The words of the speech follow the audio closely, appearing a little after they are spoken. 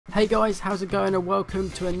Hey guys, how's it going and welcome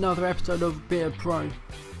to another episode of Beer Pro.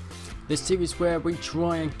 This series where we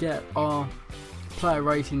try and get our player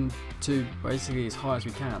rating to basically as high as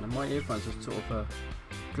we can, and my earphones are sort of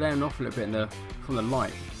glaring off a little bit from the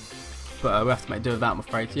light, but we have to make do with that, I'm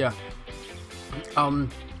afraid. Yeah. I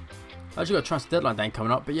actually got a transfer deadline day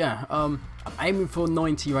coming up, but yeah, I'm aiming for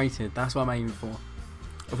 90 rated. That's what I'm aiming for.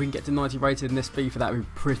 If we can get to 90 rated in this FIFA, that would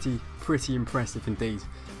be pretty impressive indeed.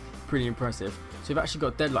 Pretty impressive. So we've actually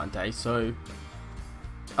got deadline day, so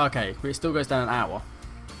okay, it still goes down an hour.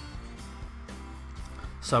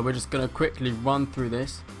 So we're just gonna quickly run through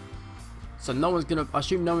this. So I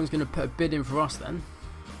assume no one's gonna put a bid in for us then.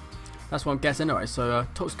 That's what I'm guessing anyway. So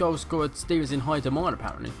top goal scorer Steve is in high demand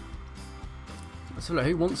apparently. Let's have a look,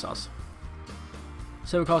 who wants us?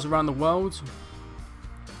 7 cars around the world.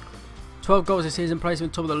 12 goals this season,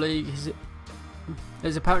 placement top of the league.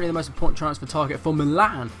 Is apparently the most important transfer target for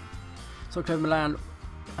Milan. So Milan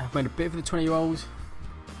have made a bid for the 20-year-old.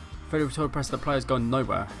 Federal told press the player's gone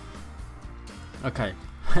nowhere. Okay.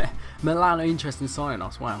 Milan are interested in signing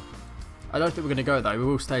us, wow. I don't think we're going to go though, we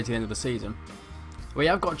will stay to the end of the season. We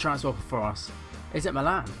have got a transfer offer for us. Is it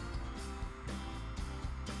Milan?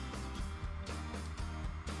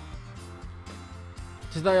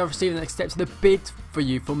 Today I've received and accepted the bid for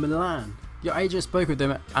you from Milan. Your agent spoke with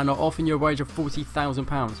them and are offering you a wage of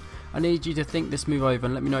 £40,000. I need you to think this move over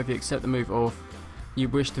and let me know if you accept the move or if you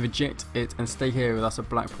wish to reject it and stay here with us at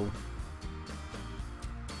Blackpool.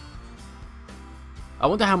 I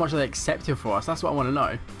wonder how much they accepted for us, that's what I want to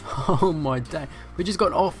know. Oh my day. We just got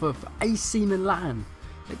an offer for AC Milan.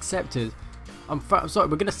 Accepted. I'm sorry,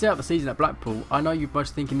 we're going to see out the season at Blackpool. I know you're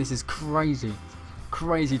both thinking this is crazy.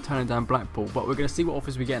 Crazy turning down Blackpool, but we're going to see what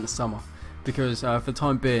offers we get in the summer. Because for the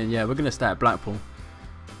time being, yeah, we're going to stay at Blackpool.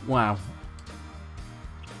 Wow.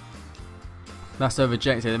 That's so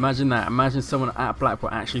rejected. Imagine that. Imagine someone at Blackpool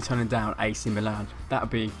actually turning down AC Milan. That would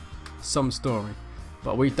be some story.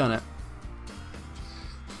 But we've done it.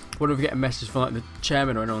 What if we get a message from like the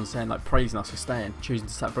chairman or anyone saying like praising us for staying, choosing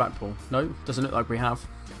to stay at Blackpool? No, doesn't look like we have.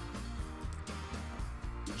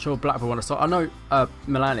 Sure, Blackpool want to start. I know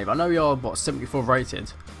Milan live. I know we are what 74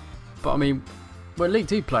 rated, but I mean we're a League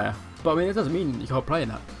 2 player. But I mean it doesn't mean you can't play in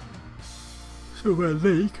that. So we're a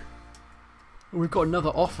league. We've got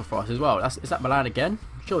another offer for us as well. Is that Milan again?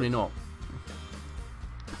 Surely not.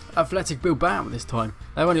 Athletic Bilbao this time.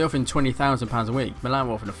 They're only offering £20,000 a week. Milan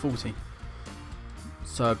were offering 40.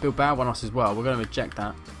 So Bilbao want us as well. We're going to reject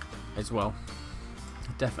that as well.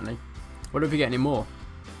 Definitely. What if we get any more?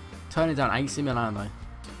 Turning down AC Milan though.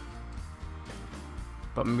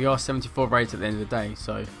 But we are 74 rated at the end of the day.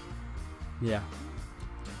 So yeah.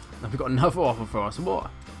 Now we've got another offer for us. What?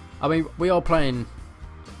 I mean we are playing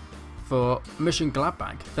for Mission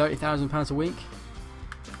Gladbach, £30,000 a week.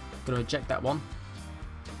 Gonna reject that one.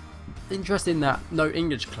 Interesting that no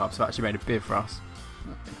English clubs have actually made a bid for us.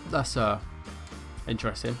 That's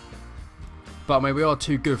interesting. But I mean we are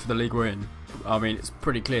too good for the league we're in. I mean it's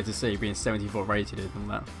pretty clear to see being 74 rated and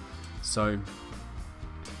that. So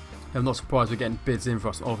I'm not surprised we're getting bids in for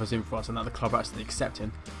us, offers in for us, and that the club are actually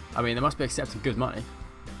accepting. I mean they must be accepting good money.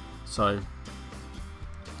 So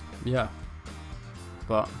yeah.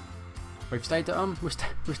 But we've stayed at we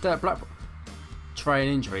stayed at Blackpool.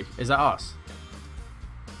 Train injury. Is that us?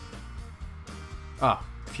 Ah,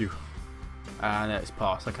 phew. And it's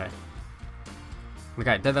passed. Okay.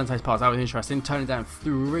 Okay, deadline day's passed. That was interesting. Turning down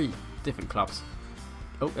 3 different clubs.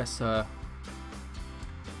 Oh, let's do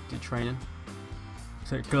training.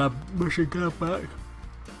 So Mission Gladbach.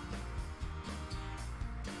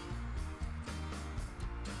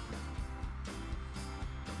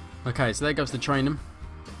 Okay, so there goes the training.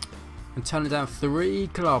 And turning down 3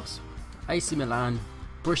 clubs. AC Milan,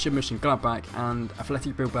 Borussia Mönchengladbach and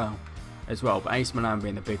Athletic Bilbao as well, but AC Milan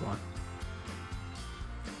being the big one.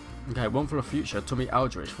 Okay, one for the future, Tommy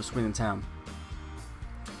Aldrich for Swindon Town.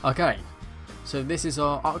 Okay, so this is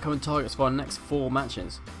our upcoming targets for our next 4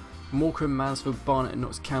 matches. Morecambe, Mansfield, Barnet and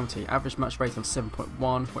Notts County. Average match rating of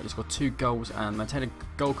 7.1, where you score 2 goals and maintain a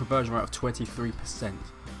goal conversion rate of 23%.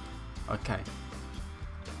 Okay.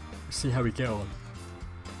 Let's see how we get on.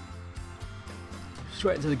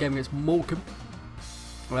 Straight into the game against Morecambe.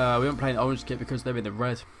 We aren't playing orange kit because they're in the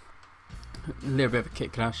red. A little bit of a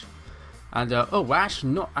kit clash. And oh, we're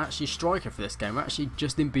actually not actually striker for this game. We're actually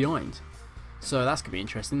just in behind. So that's gonna be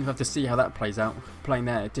interesting. We'll have to see how that plays out. Playing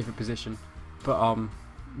there, a different position. But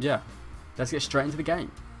yeah, let's get straight into the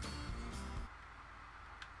game.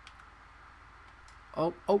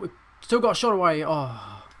 Oh, we still got a shot away.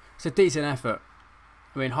 Oh, it's a decent effort.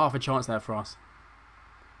 I mean, half a chance there for us.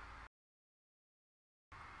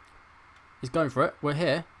 He's going for it. We're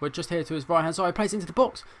here. We're just here to his right hand side. He plays into the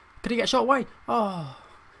box. Could he get shot away? Oh,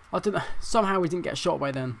 I don't know. Somehow he didn't get shot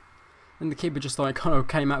away then. And the keeper just like kind of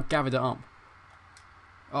came out, gathered it up.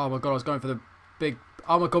 Oh my god, I was going for the big...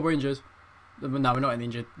 Oh my god, we're injured. No, we're not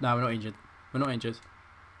injured. No, we're not injured. We're not injured.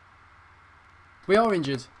 We are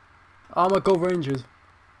injured. Oh my god, we're injured.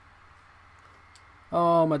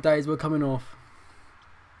 Oh my days, we're coming off.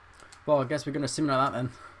 Well, I guess we're going to simulate that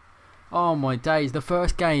then. Oh my days, the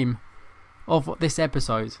first game of this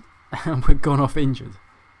episode and we've gone off injured.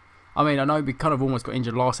 I mean, I know we kind of almost got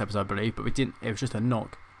injured last episode, I believe, but we didn't. It was just a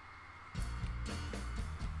knock.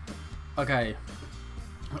 Okay.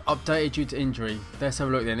 Updated due to injury. Let's have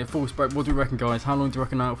a look then. In full spread, what do we reckon, guys? How long do you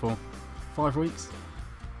reckon out for? 5 weeks?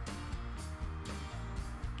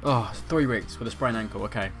 Oh, 3 weeks with a sprained ankle.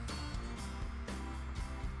 Okay.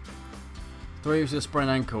 3 weeks with a sprained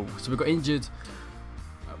ankle. So we got injured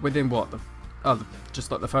within what?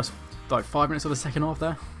 Just like the first 5 minutes of the second half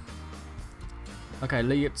there. Okay,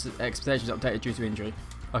 league expectations updated due to injury.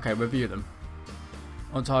 Okay, review them.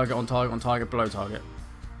 On target, on target, on target, below target.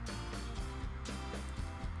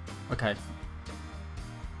 Okay.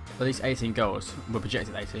 At least 18 goals. We're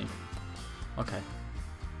projected 18. Okay.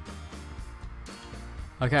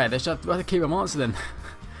 Okay, let's just have to keep them answer then.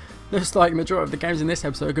 Looks like the majority of the games in this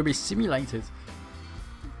episode are going to be simulated.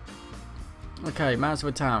 Okay,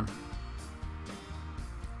 Mansfield Town.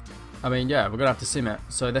 I mean, yeah, we're going to have to sim it.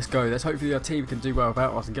 So let's go. Let's hopefully our team can do well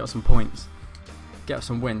without us and get us some points. Get us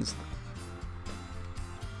some wins.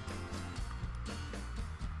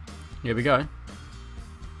 Here we go.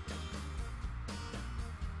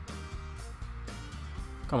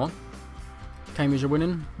 Come on. Cambridge are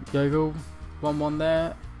winning. Yeovil 1-1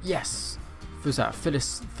 there. Yes. Who's that?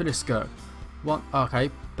 Phyllis Skirt. Okay.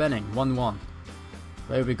 Benning 1-1.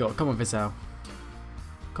 There we go. Come on, Vissel.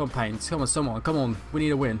 Come on, Pains. Come on, someone. Come on. We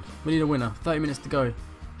need a win. We need a winner. 30 minutes to go.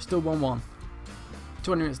 Still 1-1.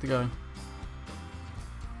 20 minutes to go.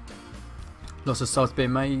 Lots of subs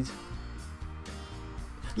being made.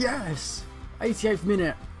 Yes! 88th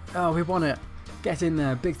minute. Oh, we won it. Get in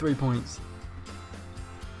there. Big 3 points.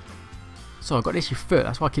 So I've got an issue foot.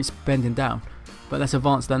 That's why I keep bending down. But let's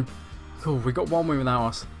advance then. Cool. We got 1 win without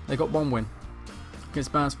us. They got 1 win.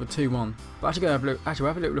 Against Mansfield 2-1. But actually, we'll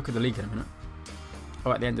have a little look at the league in a minute.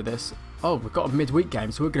 Oh, at the end of this. Oh, we've got a midweek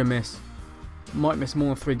game, so we're going to miss. Might miss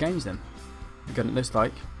more than 3 games then. Again, it looks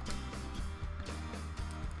like.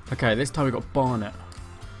 Okay, this time we've got Barnet.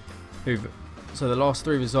 So the last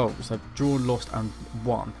 3 results have drawn, lost, and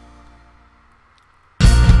won.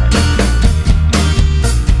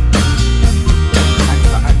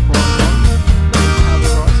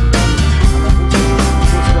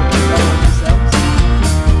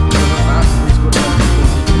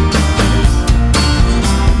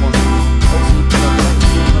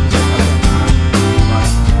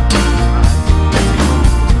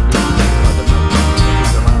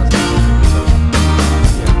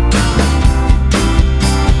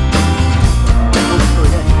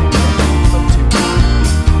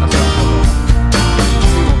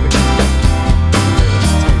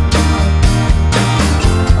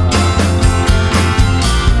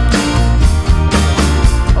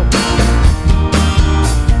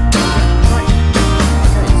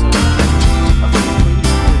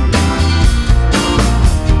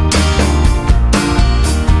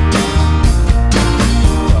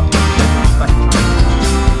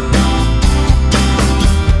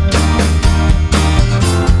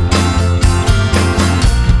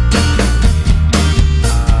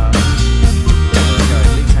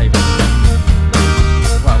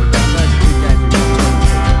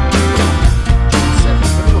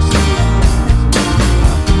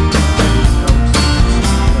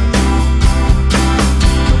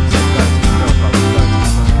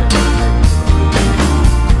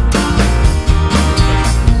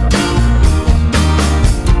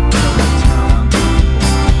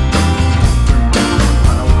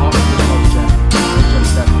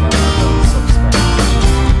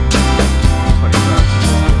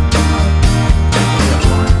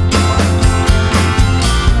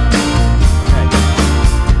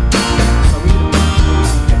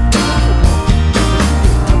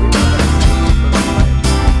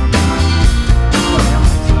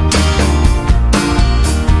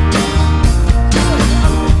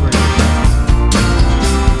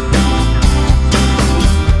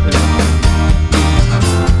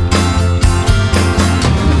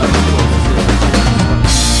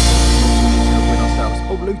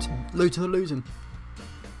 Luton are losing.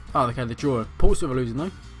 Oh, okay, the draw. Portsmouth are losing though.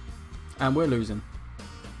 And we're losing.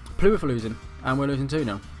 Plymouth are losing. And we're losing too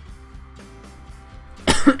now.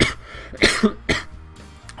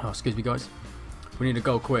 Oh, excuse me guys. We need a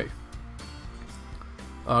goal quick.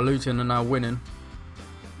 Luton are now winning.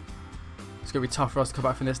 It's going to be tough for us to come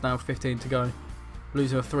back from this now. 15 to go.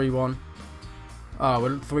 Luton are 3-1. Oh,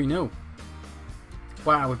 we're 3-0.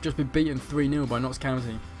 Wow, we've just been beaten 3-0 by Notts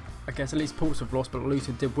County. I guess at least Portsmouth have lost, but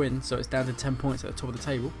Luton did win, so it's down to 10 points at the top of the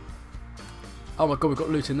table. Oh my god, we've got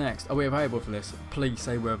Luton next. Are we available for this? Please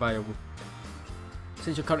say we're available.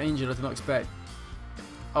 Since you're currently injured, I did not expect.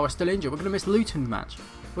 Oh, we're still injured. We're going to miss Luton's match.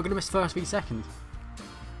 We're going to miss first v second.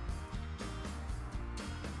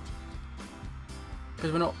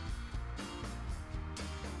 Because we're not...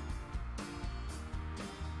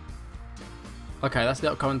 Okay, that's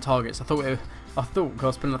the upcoming targets. I thought because I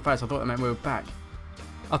was putting the face, I thought that meant we were back.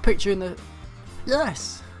 I picture in the...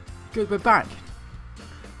 Yes! Good, we're back.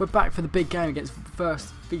 We're back for the big game against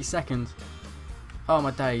first v second. Oh my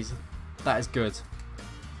days. That is good.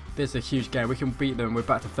 This is a huge game. We can beat them. We're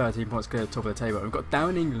back to 13 points clear at the top of the table. We've got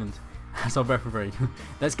Down England as our referee.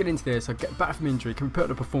 Let's get into this. I'll get back from injury. Can we put up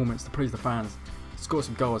a performance to please the fans? Score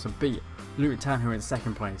some goals and beat Luton Town, who are in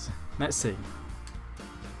second place. Let's see.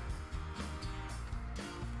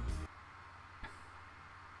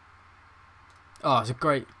 Oh, it's a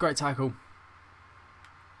great tackle.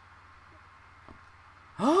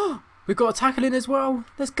 Oh, we've got a tackle in as well.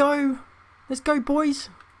 Let's go. Let's go, boys.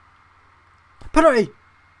 Penalty.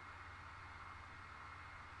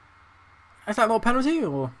 Is that not a penalty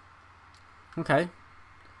or? Okay.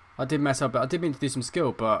 I did mess up, but I did mean to do some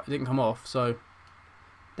skill, but it didn't come off. So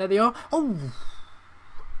there they are. Oh,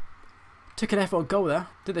 took an effort on goal there.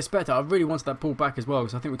 Didn't expect it. I really wanted that ball back as well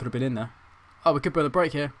because I think we could have been in there. Oh, we could be on a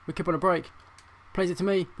break here. We could be on a break. Plays it to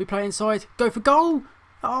me. We play inside. Go for goal.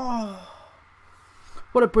 Oh,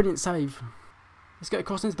 what a brilliant save. Let's get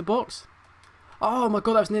across into the box. Oh my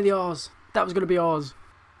god, that was nearly ours. That was going to be ours.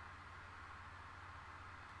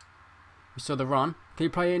 We saw the run. Can you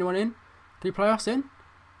play anyone in? Can you play us in?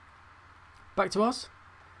 Back to us.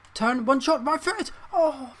 Turn, one shot, right foot.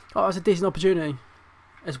 Oh, that's a decent opportunity.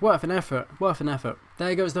 It's worth an effort. Worth an effort.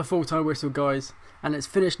 There goes the full-time whistle, guys. And it's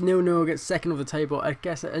finished 0-0 against second of the table. I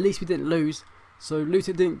guess at least we didn't lose. So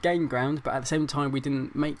Luton didn't gain ground, but at the same time we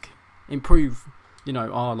didn't improve, you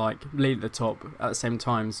know, our lead at the top at the same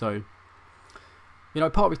time. So, you know,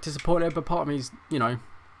 part of me's disappointed, but part of me's, you know,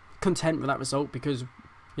 content with that result because,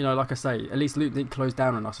 you know, like I say, at least Luton didn't close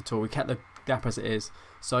down on us at all. We kept the gap as it is.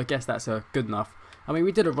 So I guess that's good enough. I mean,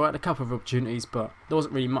 we did alright, a couple of opportunities, but there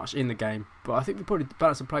wasn't really much in the game. But I think we probably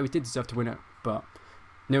balanced the play. We did deserve to win it, but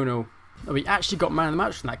 0-0. We actually got man of the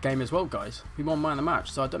match from that game as well, guys. We won man of the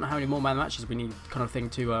match, so I don't know how many more man of the matches we need, kind of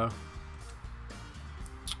thing, to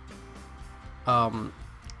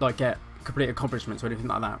like get complete accomplishments or anything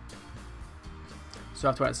like that. So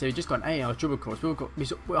after that, so we just got an 8-hour dribble course.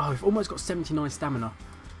 We've almost got 79 stamina.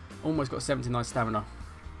 Almost got 79 stamina.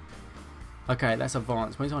 Okay, let's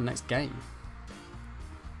advance. When's our next game?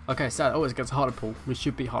 Okay, so always against Hartlepool. We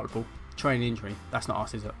should beat Hartlepool. Training injury. That's not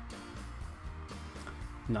us, is it?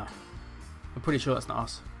 No. I'm pretty sure that's not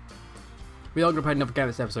us. We are going to play another game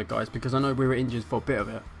this episode, guys, because I know we were injured for a bit of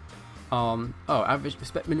it. Average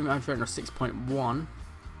minimum average rating of 6.1.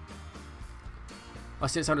 I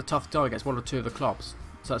see it's had a tough die against one or two of the clubs,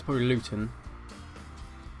 so that's probably Luton.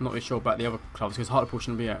 I'm not really sure about the other clubs because Hartlepool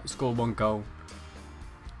shouldn't be it. Score 1 goal.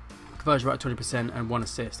 Conversion rate 20% and 1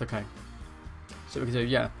 assist. Okay. So we can do,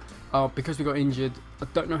 yeah. Because we got injured, I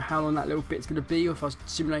don't know how long that little bit's going to be, or if I was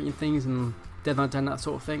simulating things and deadline and that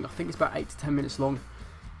sort of thing. I think it's about 8 to 10 minutes long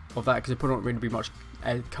of that because there probably won't really be much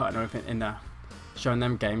cutting or anything in there showing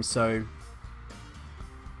them games. So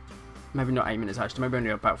maybe not 8 minutes actually, maybe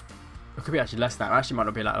only about, it could be actually less than that. Actually might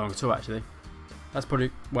not be that long at all actually. That's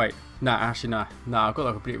probably, wait, nah, actually nah, I've got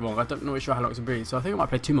that completely wrong. I don't know sure how long it's going to be, so I think I might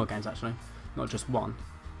play 2 more games actually, not just 1.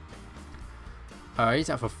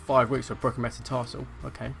 He's out for 5 weeks for a broken metatarsal.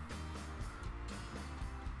 Okay.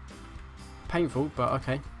 Painful, but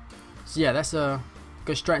okay. So yeah, let's go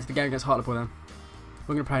straight into the game against Hartlepool then.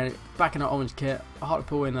 We're going to play back in our orange kit.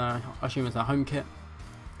 Hartlepool in, I assume it's our home kit.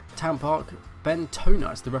 Town Park. Ben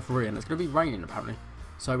Toner is the referee, and it's going to be raining apparently.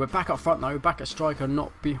 So we're back up front though. We're back at striker, we're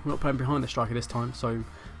not playing behind the striker this time. So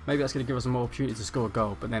maybe that's going to give us more opportunity to score a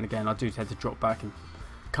goal. But then again, I do tend to drop back and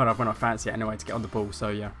kind of when I fancy it anyway to get on the ball. So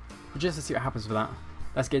yeah. But just to see what happens for that.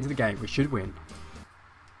 Let's get into the game. We should win.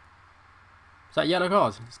 Is that yellow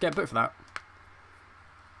card? Let's get a book for that.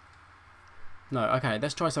 No, okay.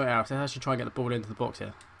 Let's try something else. Let's actually try and get the ball into the box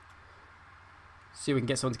here. See if we can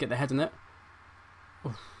get someone to get their head in it.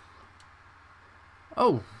 Oof.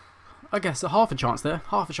 Oh, I guess half a chance there.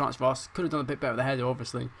 Half a chance for us. Could have done a bit better with the header,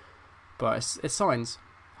 obviously. But it's signs.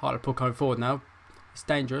 Hartlepool coming forward now. It's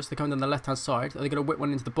dangerous. They're coming down the left-hand side. Are they going to whip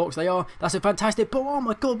one into the box? They are. That's a fantastic ball. Oh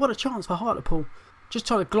my god, what a chance for Hartlepool. Just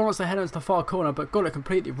trying to glance their head into the far corner, but got it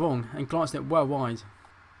completely wrong and glanced it well wide.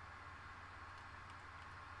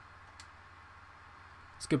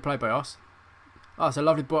 It's a good play by us. Oh, it's a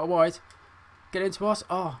lovely ball out wide. Get into us.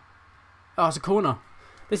 Oh, it's a corner.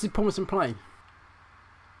 This is promising play.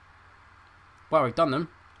 Wow, we've done them.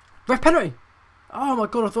 Ref penalty. Oh my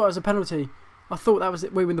god, I thought it was a penalty. I thought that was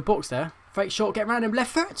it. We were in the box there. Fake shot, get around him,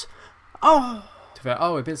 left foot. Oh,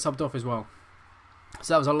 we've been subbed off as well.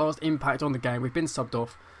 So that was our last impact on the game. We've been subbed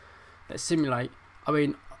off. Let's simulate. I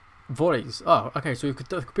mean, volleys. Oh, okay. So we've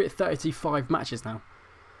completed 35 matches now.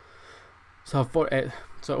 So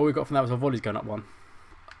all we got from that was our volleys going up 1.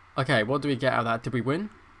 Okay, what do we get out of that? Did we win?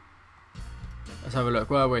 Let's have a look.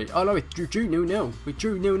 Where are we? Oh no, we drew 0-0. We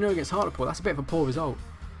drew 0-0 against Hartlepool. That's a bit of a poor result.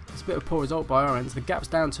 That's a bit of a poor result by our ends. The gap's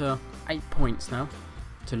down to 8 points now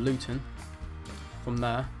to Luton from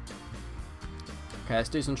there. Okay, let's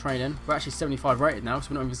do some training. We're actually 75 rated now,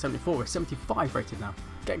 so we're not even 74. We're 75 rated now.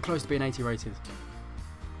 Getting close to being 80 rated.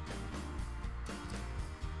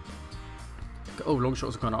 Oh, long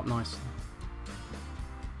shots have gone up. Nice.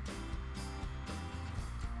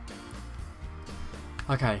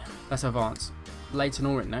 Okay, let's advance. Leighton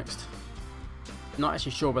Orient next. Not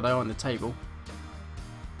actually sure where they are on the table.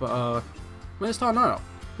 But, let's start now.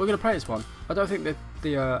 We're going to play this one. I don't think that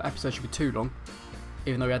the episode should be too long.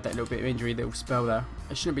 Even though we had that little bit of injury, little spell there.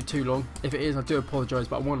 It shouldn't be too long. If it is, I do apologise,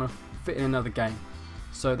 but I want to fit in another game.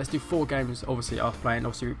 So let's do 4 games, obviously, after playing.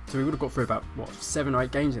 Obviously, so we would have got through about, what, 7 or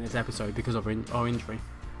 8 games in this episode because of our injury.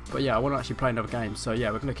 But yeah, I want to actually play another game. So yeah,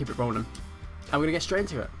 we're going to keep it rolling. And we're going to get straight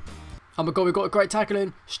into it. Oh my god, we've got a great tackle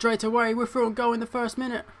in. Straight away, we're through and goal in the first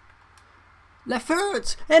minute. Left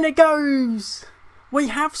foot! And it goes! We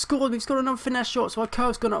have scored. We've scored another finesse shot, so our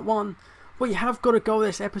curve's gone up 1. We have got a goal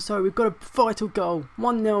this episode. We've got a vital goal.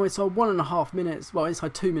 1-0 inside 1.5 minutes. Well,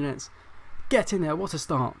 inside 2 minutes. Get in there. What a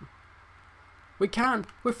start. We can.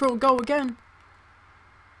 We're through and goal again.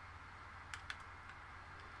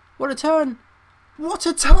 What a turn. What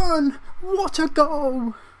a turn. What a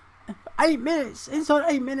goal. 8 minutes. Inside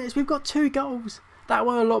 8 minutes. We've got 2 goals. That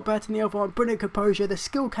one a lot better than the other one. Brilliant composure. The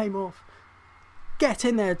skill came off. Get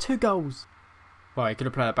in there. 2 goals. Well, he could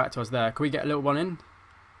have played that back to us there. Can we get a little one in?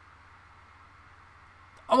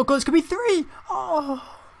 Oh my god, it's going to be 3!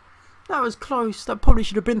 Oh, that was close. That probably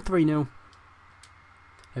should have been 3-0.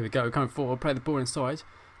 Here we go, coming forward, play the ball inside.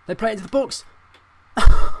 They play it into the box.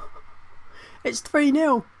 It's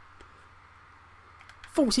 3-0.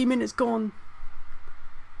 40 minutes gone.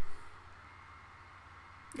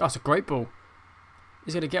 That's a great ball.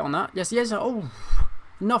 He's going to get on that. Yes, he is. Oh,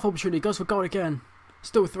 enough opportunity. Goes for goal again.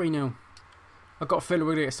 Still 3-0. I've got a feeling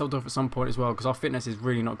we're going to get subbed off at some point as well because our fitness is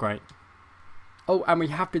really not great. Oh, and we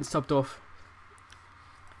have been subbed off.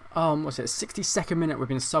 What's it? 62nd minute we've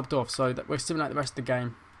been subbed off, so that we're simulating the rest of the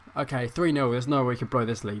game. Okay, 3-0. There's no way we could blow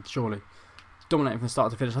this lead, surely. Dominating from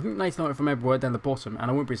start to finish. I think Nathan went from everywhere down the bottom, and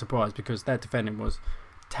I wouldn't be surprised because their defending was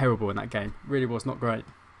terrible in that game. Really was not great.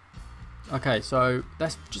 Okay, so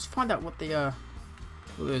let's just find out what the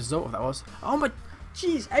result of that was. Oh my,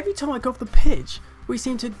 jeez! Every time I go off the pitch, we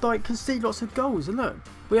seem to like concede lots of goals. And look,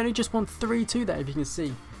 we only just won 3-2 there, if you can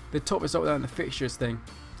see. The top result there in the fixtures thing.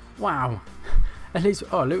 Wow. At least,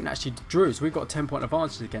 oh, Luton actually drew, so we've got a 10-point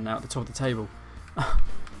advantage again now at the top of the table.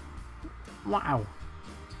 Wow.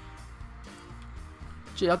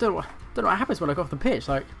 Gee, I don't know what happens when I go off the pitch.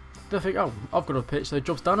 Like, do I think, oh, I've got off the pitch, so the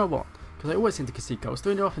job's done or what? Because I always seem to concede goals.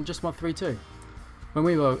 3-0 off and just won 3-2. When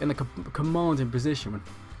we were in the commanding position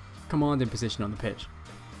on the pitch.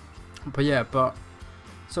 But yeah,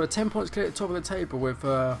 so 10 points clear at the top of the table with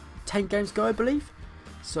 10 games to go, I believe.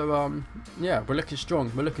 So yeah, we're looking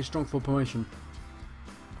strong. We're looking strong for promotion.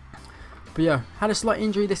 But yeah, had a slight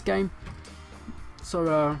injury this game.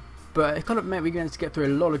 So but it kind of meant we managed to get through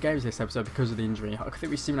a lot of games this episode because of the injury. I think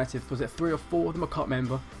we simulated, was it 3 or 4 of them? I can't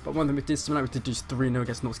remember. But one of them we did simulate, we did just 3-0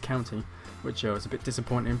 against Notts County, which was a bit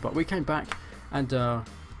disappointing. But we came back and what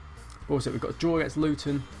was it? We got a draw against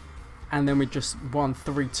Luton, and then we just won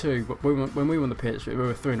 3-2. But when we won the pitch, we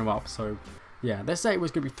were 3-0 up. So yeah, let's say it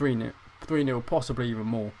was going to be 3-0, possibly even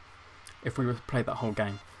more, if we played that whole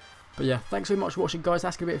game. But yeah, thanks so much for watching, guys.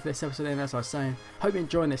 That's going to be it for this episode, and as I was saying, hope you're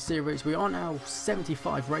enjoying this series. We are now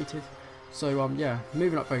 75 rated, so yeah,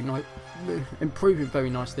 moving up very nice, improving very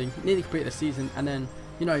nicely. Nearly completed the season, and then,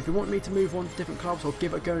 you know, if you want me to move on to different clubs or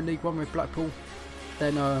give it a go in League 1 with Blackpool,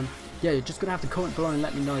 then yeah, you're just going to have to comment below and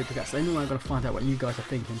let me know, because that's the only way I'm going to find out what you guys are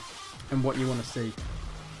thinking and what you want to see.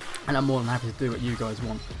 And I'm more than happy to do what you guys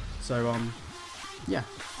want. So yeah,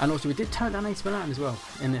 and also we did turn down AC Milan as well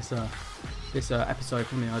in this this episode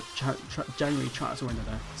from the January transfer window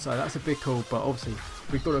there. So that's a big call, but obviously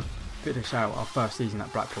we've got to finish out our first season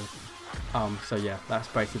at Blackpool. So yeah, that's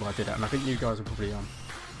basically why I did it, and I think you guys would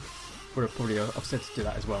have probably upset to do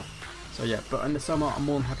that as well. So yeah, but in the summer I'm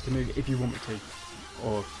more than happy to move if you want me to,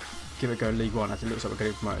 or give it a go in League One as it looks like we're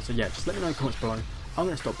getting promoted. So yeah, just let me know in the comments below. I'm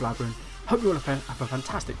going to stop blabbering. Hope you all have a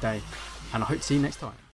fantastic day, and I hope to see you next time.